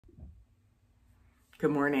Good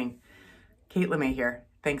morning. Kate LeMay here.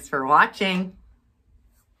 Thanks for watching.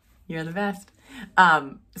 You're the best.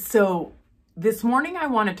 So this morning I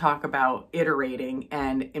want to talk about iterating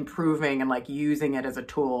and improving and like using it as a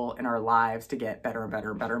tool in our lives to get better and better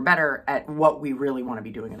and better and better at what we really want to be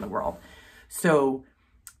doing in the world. So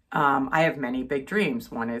I have many big dreams.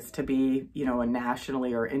 One is to be, a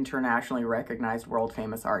nationally or internationally recognized world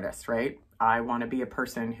famous artist, right? I want to be a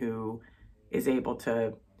person who is able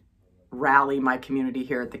to rally my community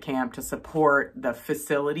here at the camp to support the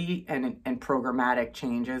facility and programmatic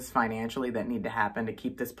changes financially that need to happen to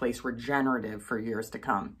keep this place regenerative for years to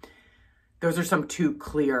come. Those are some two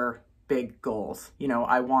clear big goals.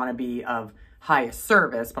 I want to be of highest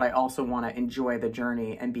service, but I also want to enjoy the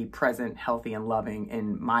journey and be present, healthy, and loving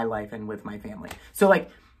in my life and with my family. So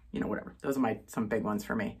whatever. Those are some big ones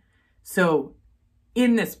for me. So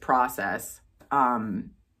in this process,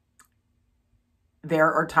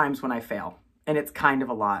 there are times when I fail, and it's kind of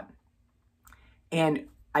a lot. And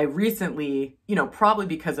I recently, probably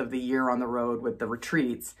because of the year on the road with the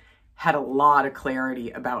retreats, had a lot of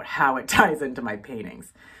clarity about how it ties into my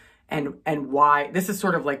paintings and why this is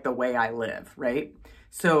sort of like the way I live, right?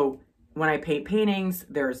 So when I paint paintings,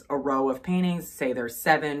 there's a row of paintings, say there's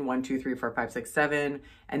 7, 1, 2, 3, 4, 5, 6, 7,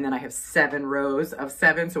 and then I have 7 rows of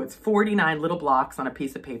 7. So it's 49 little blocks on a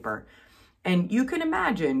piece of paper. And you can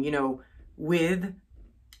imagine, with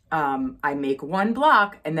I make one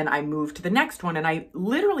block and then I move to the next one, and I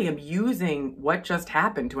literally am using what just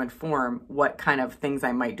happened to inform what kind of things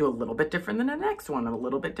I might do a little bit different than the next one and a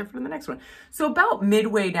little bit different than the next one. So about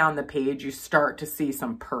midway down the page, you start to see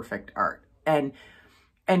some perfect art. And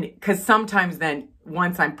because sometimes then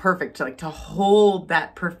once I'm perfect, to hold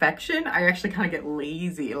that perfection, I actually kind of get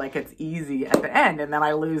lazy, like it's easy at the end, and then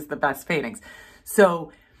I lose the best paintings.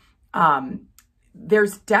 So,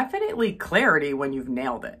 there's definitely clarity when you've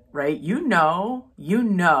nailed it, right? You know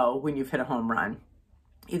when you've hit a home run.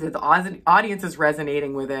 Either the audience is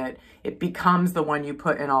resonating with it, it becomes the one you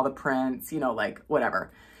put in all the prints,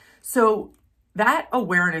 whatever. So that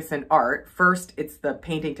awareness in art, first, it's the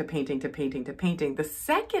painting to painting to painting to painting. The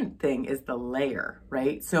second thing is the layer,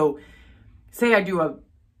 right? So say I do a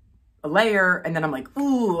layer, and then I'm like,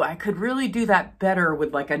 ooh, I could really do that better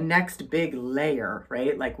with like a next big layer,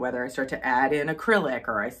 right? Like whether I start to add in acrylic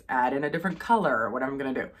or I add in a different color or what I'm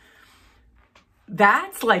going to do.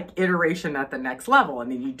 That's like iteration at the next level.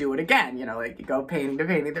 And then you do it again, you go painting to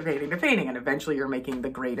painting to painting to painting, and eventually you're making the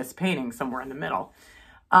greatest painting somewhere in the middle.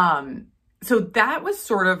 So that was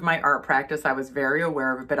sort of my art practice. I was very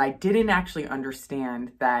aware of it, but I didn't actually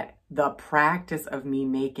understand that the practice of me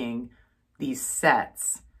making these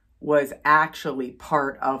sets was actually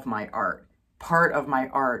part of my art. Part of my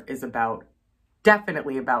art is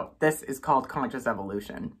definitely about, this is called conscious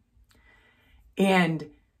evolution.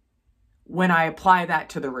 And when I apply that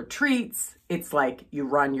to the retreats, it's like you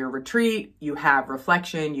run your retreat, you have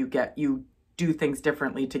reflection, you do things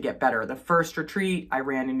differently to get better. The first retreat I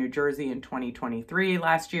ran in New Jersey in 2023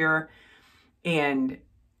 last year, and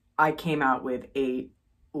I came out with a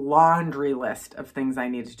laundry list of things I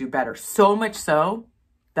needed to do better. So much so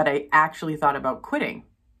that I actually thought about quitting.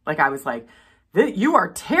 I was like, you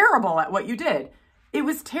are terrible at what you did. It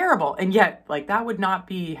was terrible. And yet, that would not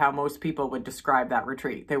be how most people would describe that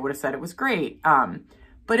retreat. They would have said it was great.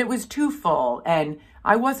 But it was too full, and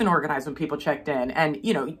I wasn't organized when people checked in. And,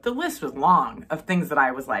 the list was long of things that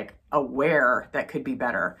I was aware that could be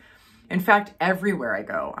better. In fact, everywhere I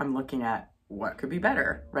go, I'm looking at what could be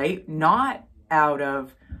better, right? Not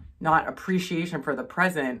appreciation for the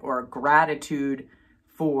present or gratitude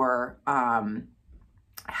for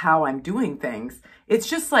how I'm doing things. It's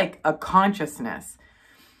just like a consciousness.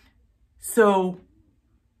 So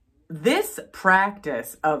this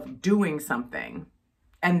practice of doing something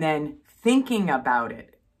and then thinking about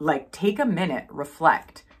it, take a minute,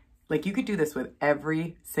 reflect. You could do this with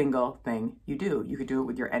every single thing you do. You could do it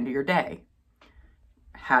with your end of your day.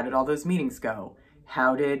 How did all those meetings go?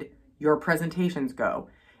 How did your presentations go?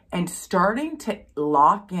 And starting to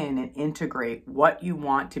lock in and integrate what you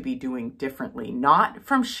want to be doing differently, not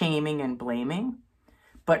from shaming and blaming,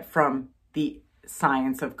 but from the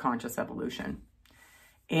science of conscious evolution.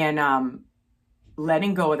 And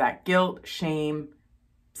letting go of that guilt, shame,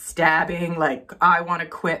 stabbing, I want to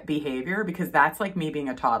quit behavior, because that's like me being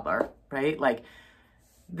a toddler, right?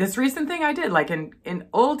 This recent thing I did, in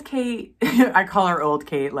old Kate, I call her old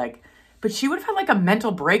Kate, but she would have had a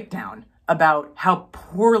mental breakdown about how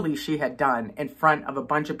poorly she had done in front of a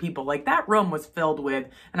bunch of people. That room was filled with,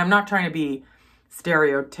 and I'm not trying to be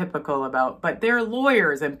stereotypical about, but they're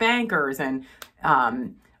lawyers and bankers and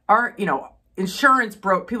insurance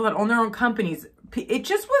people that own their own companies, it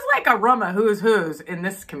just was like a room of who's in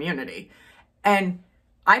this community. And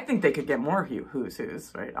I think they could get more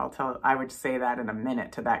who's, right? I would say that in a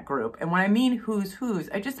minute to that group. And when I mean who's,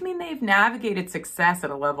 I just mean they've navigated success at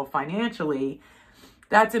a level financially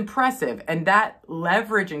that's impressive. And that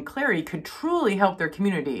leverage and clarity could truly help their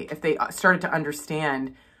community if they started to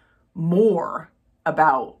understand more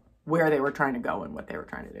about where they were trying to go and what they were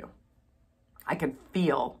trying to do. I could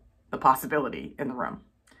feel the possibility in the room.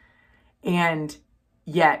 And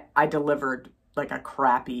yet I delivered like a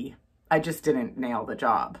crappy, I just didn't nail the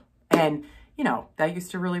job. And, you know, that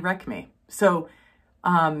used to really wreck me. So,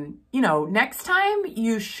 you know, next time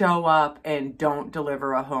you show up and don't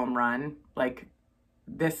deliver a home run, like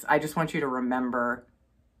this, I just want you to remember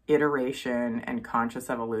iteration and conscious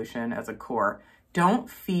evolution as a core. Don't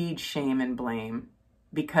feed shame and blame,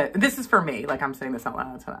 because this is for me, like I'm saying this out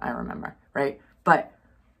loud, that's what I remember, right? But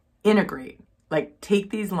integrate, like take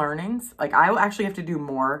these learnings. Like I actually have to do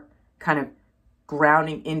more kind of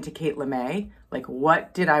grounding into Kate LeMay. Like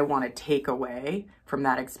what did I want to take away from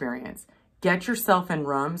that experience? Get yourself in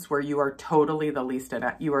rooms where you are totally the least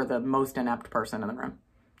inept, you are the most inept person in the room,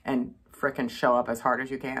 and frickin' show up as hard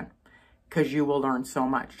as you can, because you will learn so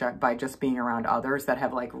much by just being around others that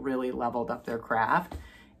have like really leveled up their craft.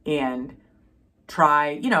 And try,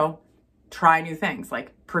 you know, try new things,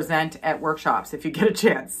 like present at workshops. If you get a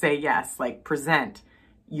chance, say yes, like present.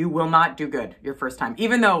 You will not do good your first time,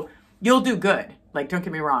 even though you'll do good. Like, don't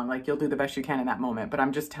get me wrong, like you'll do the best you can in that moment, but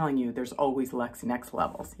I'm just telling you, there's always next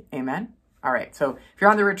levels. Amen. All right. So if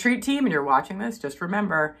you're on the retreat team and you're watching this, just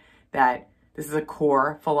remember that this is a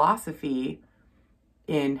core philosophy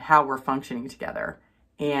in how we're functioning together.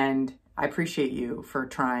 And I appreciate you for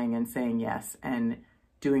trying and saying yes and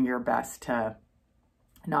doing your best to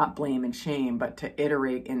not blame and shame, but to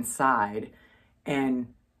iterate inside.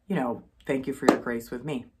 And, you know, thank you for your grace with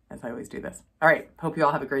me as I always do this. All right. Hope you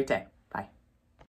all have a great day.